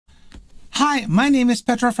Hi, my name is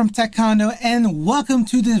Petra from TechCondo, and welcome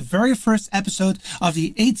to the very first episode of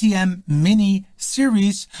the ATEM Mini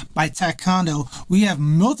Series by TechCondo. We have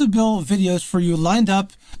multiple videos for you lined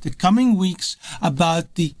up the coming weeks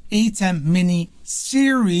about the ATEM Mini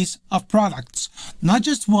Series of products. Not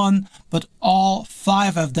just one, but all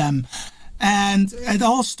 5 of them. And it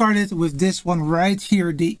all started with this one right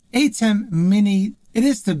here, the ATEM Mini. It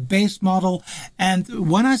is the base model, and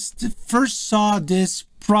when I first saw this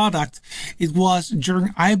product, it was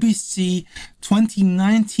during IBC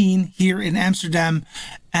 2019 here in Amsterdam,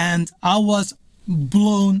 and I was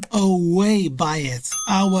blown away by it.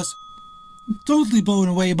 I was totally blown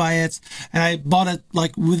away by it, and I bought it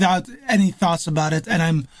like without any thoughts about it, and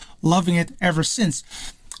I'm loving it ever since.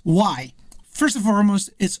 Why? First and foremost,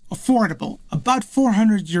 it's affordable. About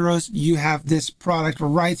 400 euros, you have this product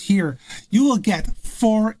right here. You will get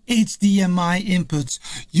 4 HDMI inputs.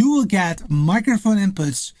 You will get microphone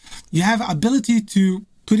inputs. You have ability to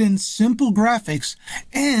put in simple graphics,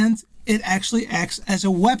 and it actually acts as a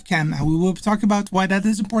webcam. And we will talk about why that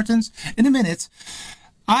is important in a minute.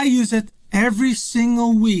 I use it every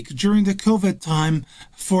single week during the COVID time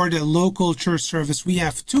for the local church service. We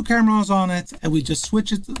have 2 cameras on it, and we just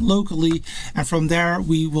switch it locally, and from there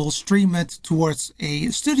we will stream it towards a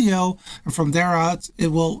studio, and from there out it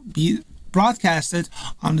will be broadcasted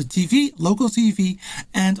on the TV, local TV,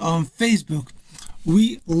 and on Facebook.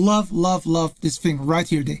 We love this thing right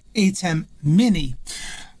here, the ATEM Mini.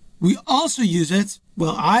 We also use it,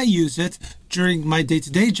 well, I use it during my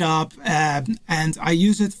day-to-day job, and I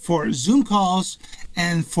use it for Zoom calls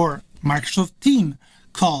and for Microsoft Teams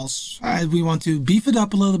calls. We want to beef it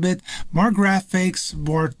up a little bit, more graphics,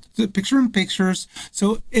 more picture-in-pictures.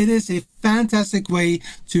 So it is a fantastic way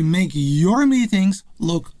to make your meetings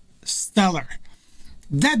look stellar.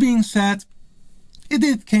 That being said,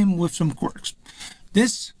 it came with some quirks.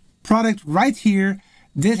 This product right here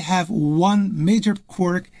did have one major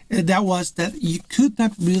quirk, that was that you could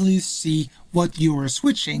not really see what you were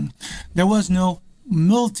switching. There was no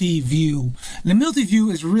multi-view. The multi-view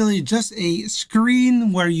is really just a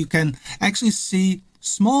screen where you can actually see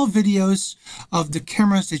small videos of the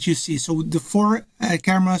cameras that you see. So the 4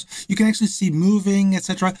 cameras, you can actually see moving,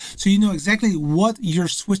 etc. So you know exactly what you're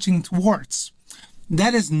switching towards.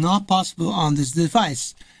 That is not possible on this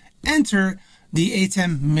device. Enter the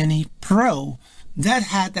ATEM Mini Pro. That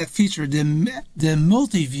had that feature, the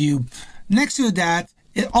multi-view. Next to that,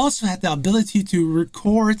 it also had the ability to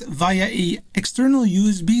record via a external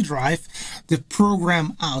USB drive the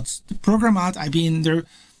program out. The program out, I mean, the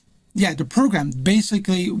program,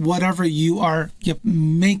 basically whatever you are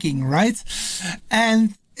making, right?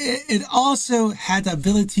 And it also had the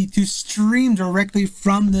ability to stream directly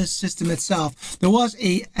from the system itself. There was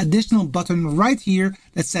an additional button right here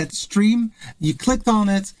that said stream. You clicked on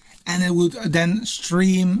it, and it would then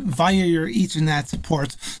stream via your Ethernet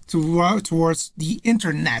port towards the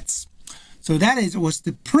internet. So that was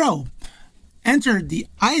the Pro. Enter the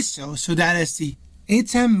ISO. So that is the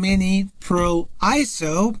ATEM Mini Pro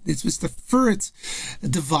ISO. This was the third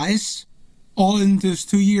device, all in those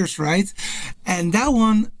 2 years, right? And that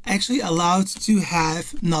one actually allowed to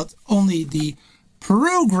have not only the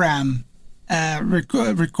program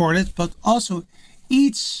recorded, but also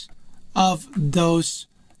each of those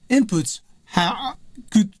inputs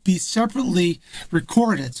could be separately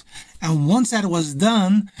recorded. And once that was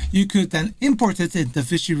done, you could then import it into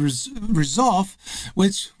Visual Resolve,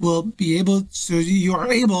 which will be able, so you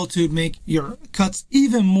are able to make your cuts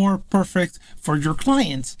even more perfect for your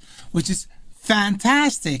client, which is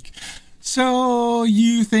fantastic. So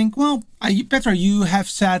you think, well, Petra, you have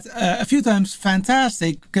said a few times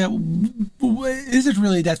fantastic. Is it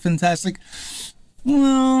really that fantastic?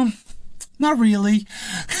 Well, not really.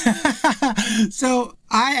 So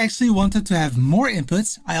I actually wanted to have more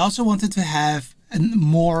inputs. I also wanted to have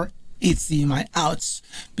more HDMI outs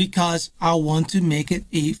because I want to make it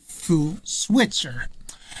a full switcher.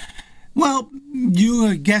 Well,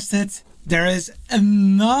 you guessed it. There is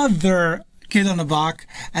another kid on the block,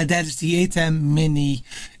 and that is the ATEM Mini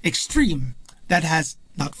Extreme. That has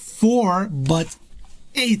not 4, but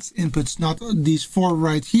 8 inputs. Not these 4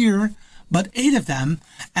 right here, but 8 of them,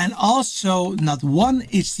 and also not 1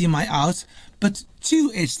 HDMI out, but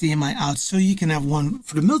 2 HDMI outs. So you can have one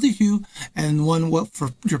for the multi-view and one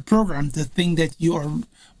for your program, the thing that you are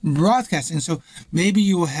broadcasting. So maybe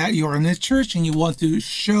you're in a church and you want to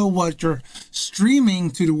show what you're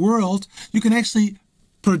streaming to the world. You can actually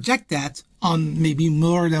project that on maybe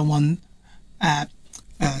more than one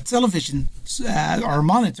television or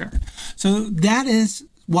monitor. So that is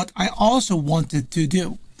what I also wanted to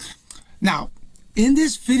do. Now, in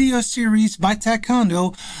this video series by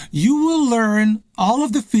TechCondo, you will learn all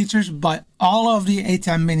of the features by all of the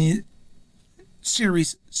ATEM Mini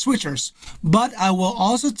Series switchers, but I will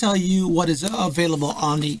also tell you what is available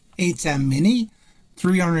on the ATEM Mini,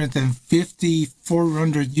 350,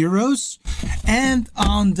 400 euros, and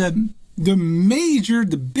on the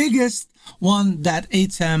biggest one that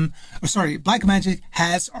Blackmagic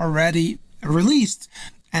has already released.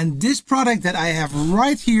 And this product that I have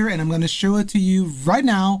right here, and I'm going to show it to you right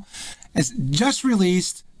now, is just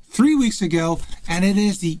released 3 weeks ago, and it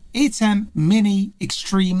is the ATEM Mini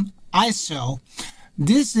Extreme ISO.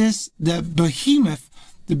 This is the behemoth,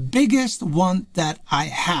 the biggest one that I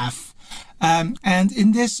have. And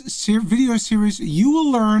in this video series, you will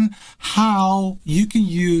learn how you can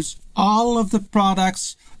use all of the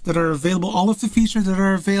products that are available, all of the features that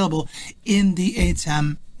are available in the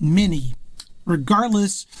ATEM Mini,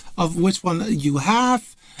 regardless of which one you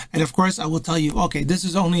have. And of course, I will tell you, okay, this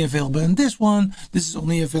is only available in this one, this is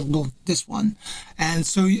only available in this one. And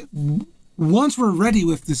so once we're ready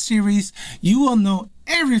with the series, you will know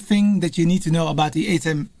everything that you need to know about the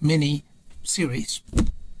ATEM Mini series.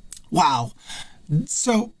 Wow.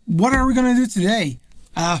 So what are we going to do today?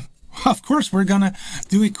 Of course, we're going to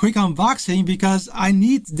do a quick unboxing because I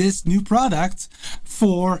need this new product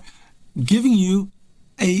for giving you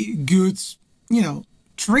a good,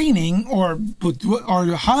 training or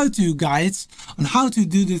how-to guides on how to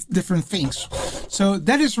do the different things. So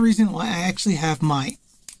that is the reason why I actually have my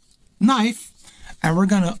knife, and we're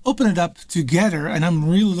gonna open it up together, and I'm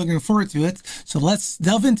really looking forward to it. So let's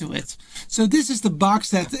delve into it. So this is the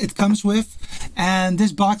box that it comes with, and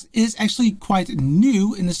this box is actually quite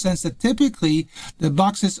new in the sense that typically the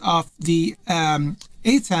boxes of the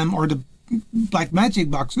ATEM or the Blackmagic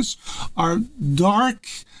boxes are dark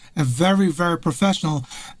and very, very professional.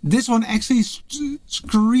 This one actually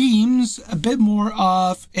screams a bit more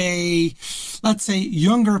of a, let's say,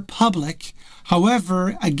 younger public.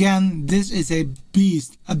 However, again, this is a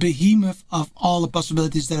beast, a behemoth of all the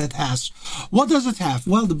possibilities that it has. What does it have?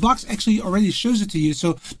 Well, the box actually already shows it to you.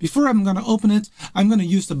 So before I'm going to open it, I'm going to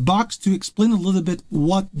use the box to explain a little bit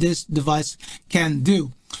what this device can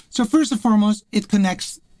do. So first and foremost, it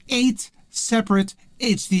connects 8 separate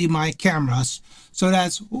HDMI cameras. So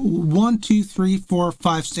that's 1, 2, 3, 4,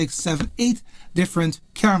 5, 6, 7, 8 different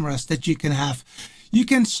cameras that you can have. You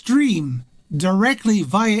can stream directly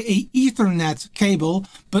via a Ethernet cable,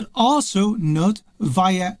 but also note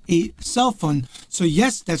via a cell phone. So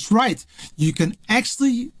yes, that's right. You can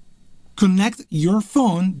actually connect your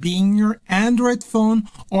phone, being your Android phone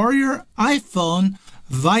or your iPhone,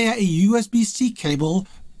 via a USB-C cable,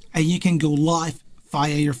 and you can go live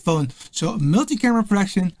via your phone. So multi-camera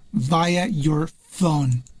production via your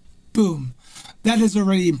phone. Boom. That is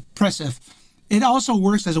already impressive. It also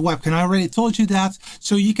works as a webcam. I already told you that.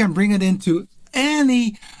 So you can bring it into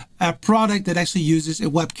any product that actually uses a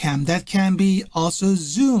webcam. That can be also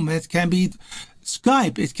Zoom. It can be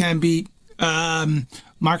Skype. It can be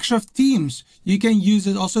Microsoft Teams. You can use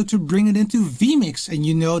it also to bring it into vMix. And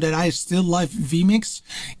you know that I still love vMix.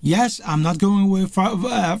 Yes, I'm not going away from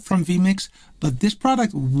vMix, but this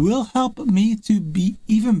product will help me to be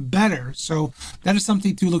even better. So that is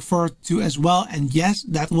something to look forward to as well. And yes,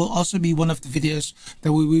 that will also be one of the videos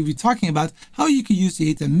that we will be talking about, how you can use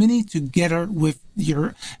the ATEM Mini together with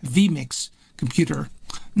your vMix computer.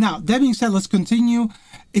 Now, that being said, let's continue.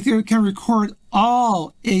 It can record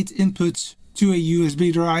all 8 inputs to a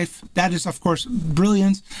USB drive. That is, of course,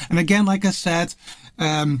 brilliant. And again, like I said,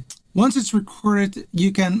 once it's recorded,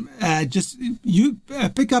 you can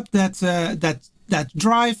pick up that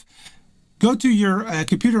drive, go to your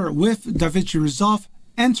computer with DaVinci Resolve,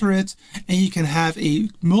 enter it, and you can have a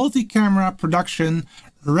multi-camera production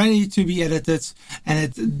ready to be edited. And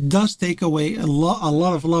it does take away a lot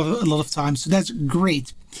of time, so that's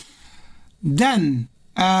great. Then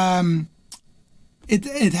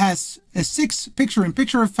it has 6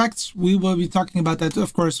 picture-in-picture effects. We will be talking about that,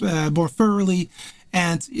 of course, more thoroughly.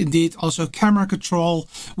 And indeed also camera control,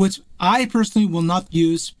 which I personally will not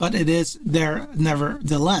use, but it is there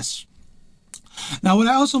nevertheless. Now, what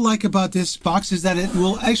I also like about this box is that it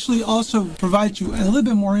will actually also provide you a little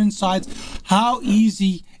bit more insight how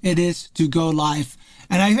easy it is to go live.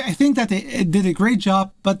 And I think that they did a great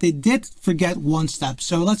job, but they did forget one step.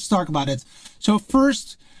 So let's talk about it. So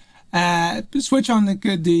first, switch on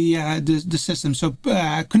the system. So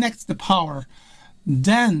connect the power,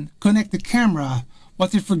 then connect the camera.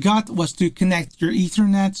 What they forgot was to connect your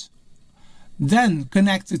Ethernet, then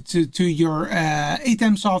connect it to your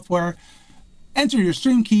ATEM software, enter your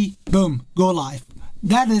stream key, boom, go live.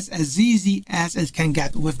 That is as easy as it can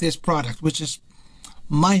get with this product, which is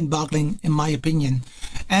mind-boggling in my opinion.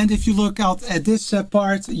 And if you look out at this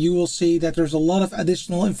part, you will see that there's a lot of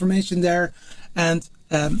additional information there. And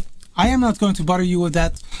I am not going to bother you with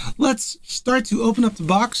that. Let's start to open up the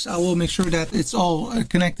box. I will make sure that it's all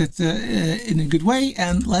connected in a good way.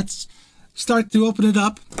 And let's start to open it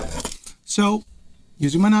up. So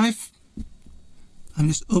using my knife, I'm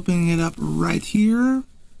just opening it up right here,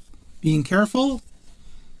 being careful.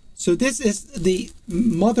 So this is the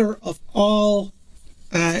mother of all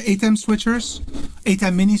ATEM switchers,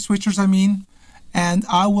 ATEM Mini switchers, I mean, and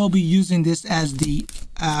I will be using this as the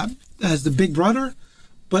big brother.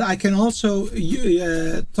 But I can also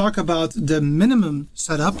talk about the minimum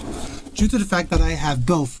setup due to the fact that I have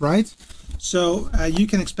both, right? So you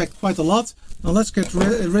can expect quite a lot. Now let's get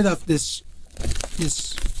rid of this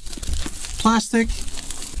plastic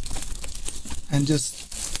and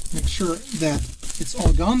just make sure that it's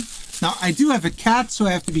all gone. Now I do have a cat, so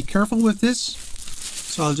I have to be careful with this.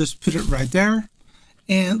 So I'll just put it right there.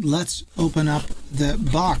 And let's open up the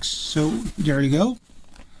box. So there you go.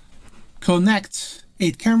 Connect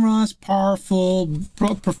 8 cameras, powerful,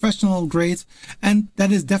 professional grade, and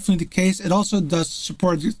that is definitely the case. It also does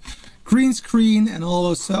support green screen and all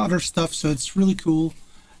those other stuff, so it's really cool.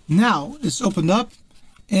 Now it's opened up,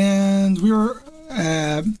 and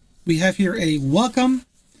we have here a welcome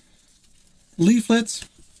leaflet.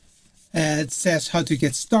 It says how to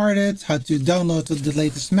get started, how to download the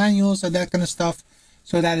latest manuals and that kind of stuff.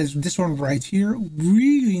 So that is this one right here.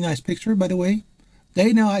 Really nice picture, by the way.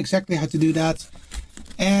 They know exactly how to do that.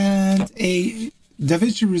 And a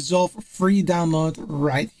DaVinci Resolve free download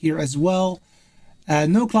right here as well.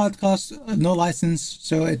 No cloud cost, no license.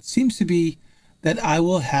 So it seems to be that I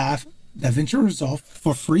will have DaVinci Resolve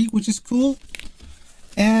for free, which is cool.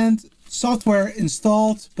 And software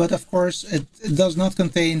installed, but of course it does not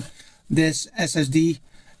contain this SSD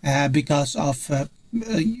because of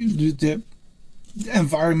the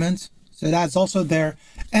environment. So that's also there.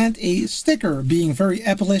 And a sticker, being very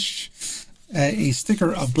Apple-ish. A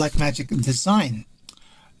sticker of Blackmagic design.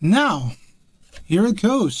 Now, here it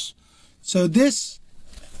goes. So this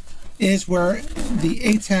is where the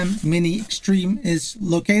ATEM Mini Extreme is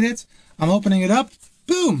located. I'm opening it up.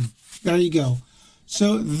 Boom! There you go.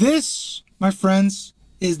 So this, my friends,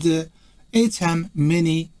 is the ATEM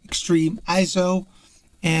Mini Extreme ISO.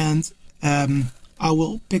 And I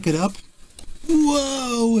will pick it up.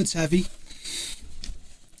 Whoa, it's heavy.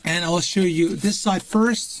 And I'll show you this side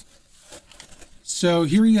first. So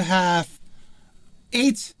here you have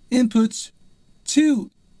 8 inputs,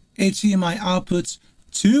 2 HDMI outputs,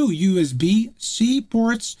 2 USB-C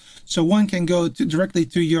ports. So one can go directly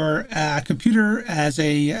to your computer as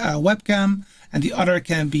a webcam, and the other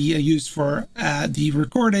can be used for the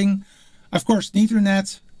recording. Of course, an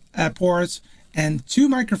Ethernet port, and 2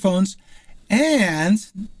 microphones, and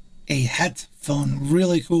a headphone.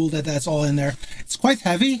 Really cool that that's all in there. It's quite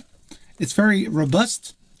heavy. It's very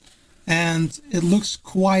robust. And it looks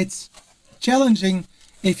quite challenging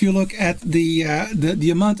if you look at the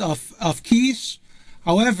amount of keys.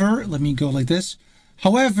 However, let me go like this.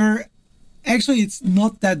 However, actually it's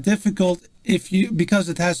not that difficult because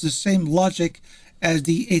it has the same logic as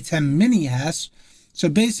the ATEM Mini has. So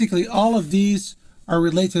basically all of these are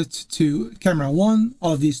related to camera 1,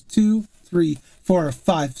 all of these 2, 3, 4,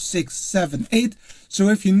 5, 6, 7, 8. So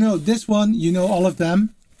if you know this one, you know all of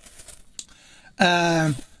them.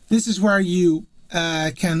 This is where you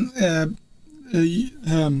can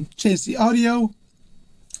change the audio.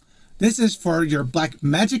 This is for your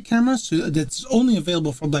Blackmagic cameras, so that's only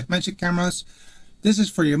available for Blackmagic cameras. This is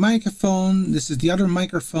for your microphone. This is the other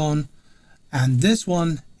microphone, and this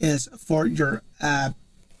one is for your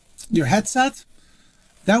headset.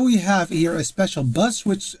 Then we have here a special bus,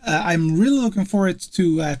 which I'm really looking forward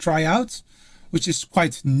to try out, which is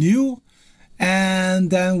quite new.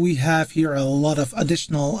 And then we have here a lot of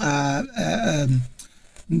additional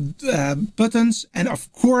buttons. And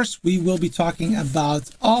of course, we will be talking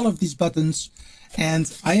about all of these buttons.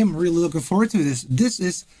 And I am really looking forward to this. This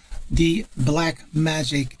is the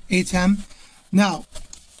Blackmagic ATEM. Now,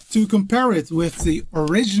 to compare it with the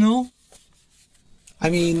original,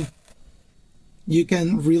 I mean, you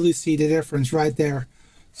can really see the difference right there.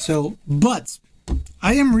 So, but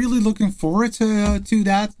I am really looking forward to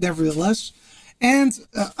that, nevertheless. And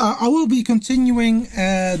I will be continuing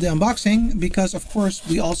the unboxing because, of course,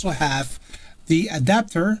 we also have the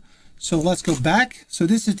adapter. So let's go back. So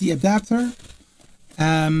this is the adapter.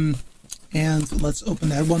 And let's open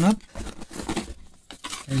that one up.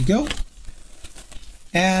 There you go.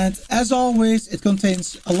 And as always, it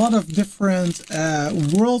contains a lot of different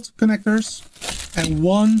world connectors and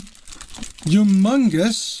one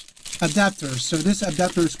humongous adapter. So this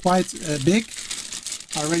adapter is quite big.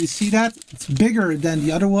 I already see that. It's bigger than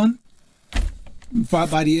the other one by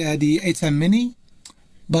the ATEM Mini,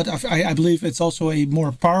 but I believe it's also a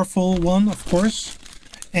more powerful one, of course.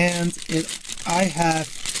 And I have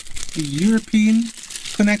the European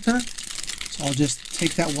connector, so I'll just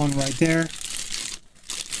take that one right there.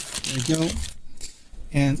 There we go.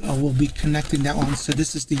 And I will be connecting that one. So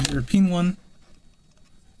this is the European one.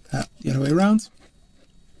 The other way around.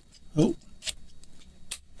 Oh,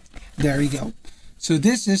 there we go. So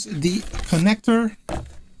this is the connector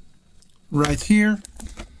right here.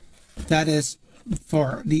 That is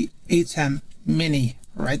for the ATEM Mini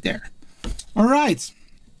right there. All right.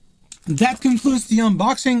 That concludes the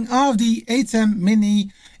unboxing of the ATEM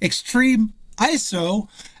Mini Extreme ISO,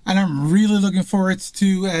 and I'm really looking forward to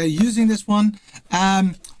using this one.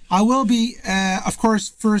 I will be, of course,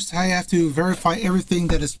 first I have to verify everything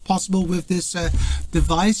that is possible with this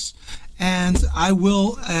device, and I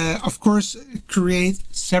will, of course, create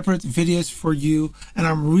separate videos for you, and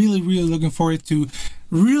I'm really looking forward to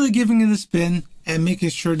really giving it a spin and making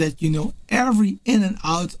sure that you know every in and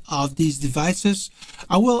out of these devices.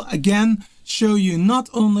 I will again show you not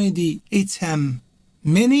only the ATEM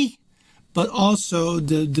Mini, but also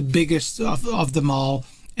the biggest of them all,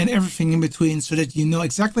 and everything in between, so that you know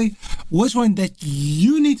exactly which one that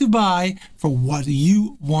you need to buy for what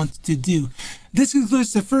you want to do. This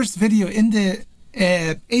concludes the first video in the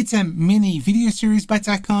ATEM Mini video series by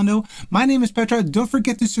TechCondo. My name is Petra. Don't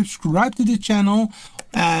forget to subscribe to the channel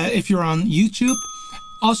if you're on YouTube.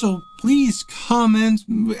 Also, please comment,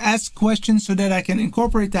 ask questions so that I can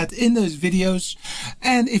incorporate that in those videos.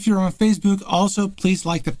 And if you're on Facebook, also please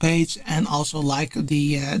like the page and also like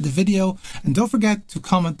the video. And don't forget to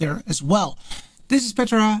comment there as well. This is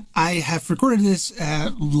Petra. I have recorded this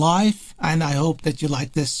live, and I hope that you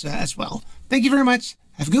like this as well. Thank you very much.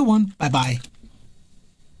 Have a good one. Bye-bye.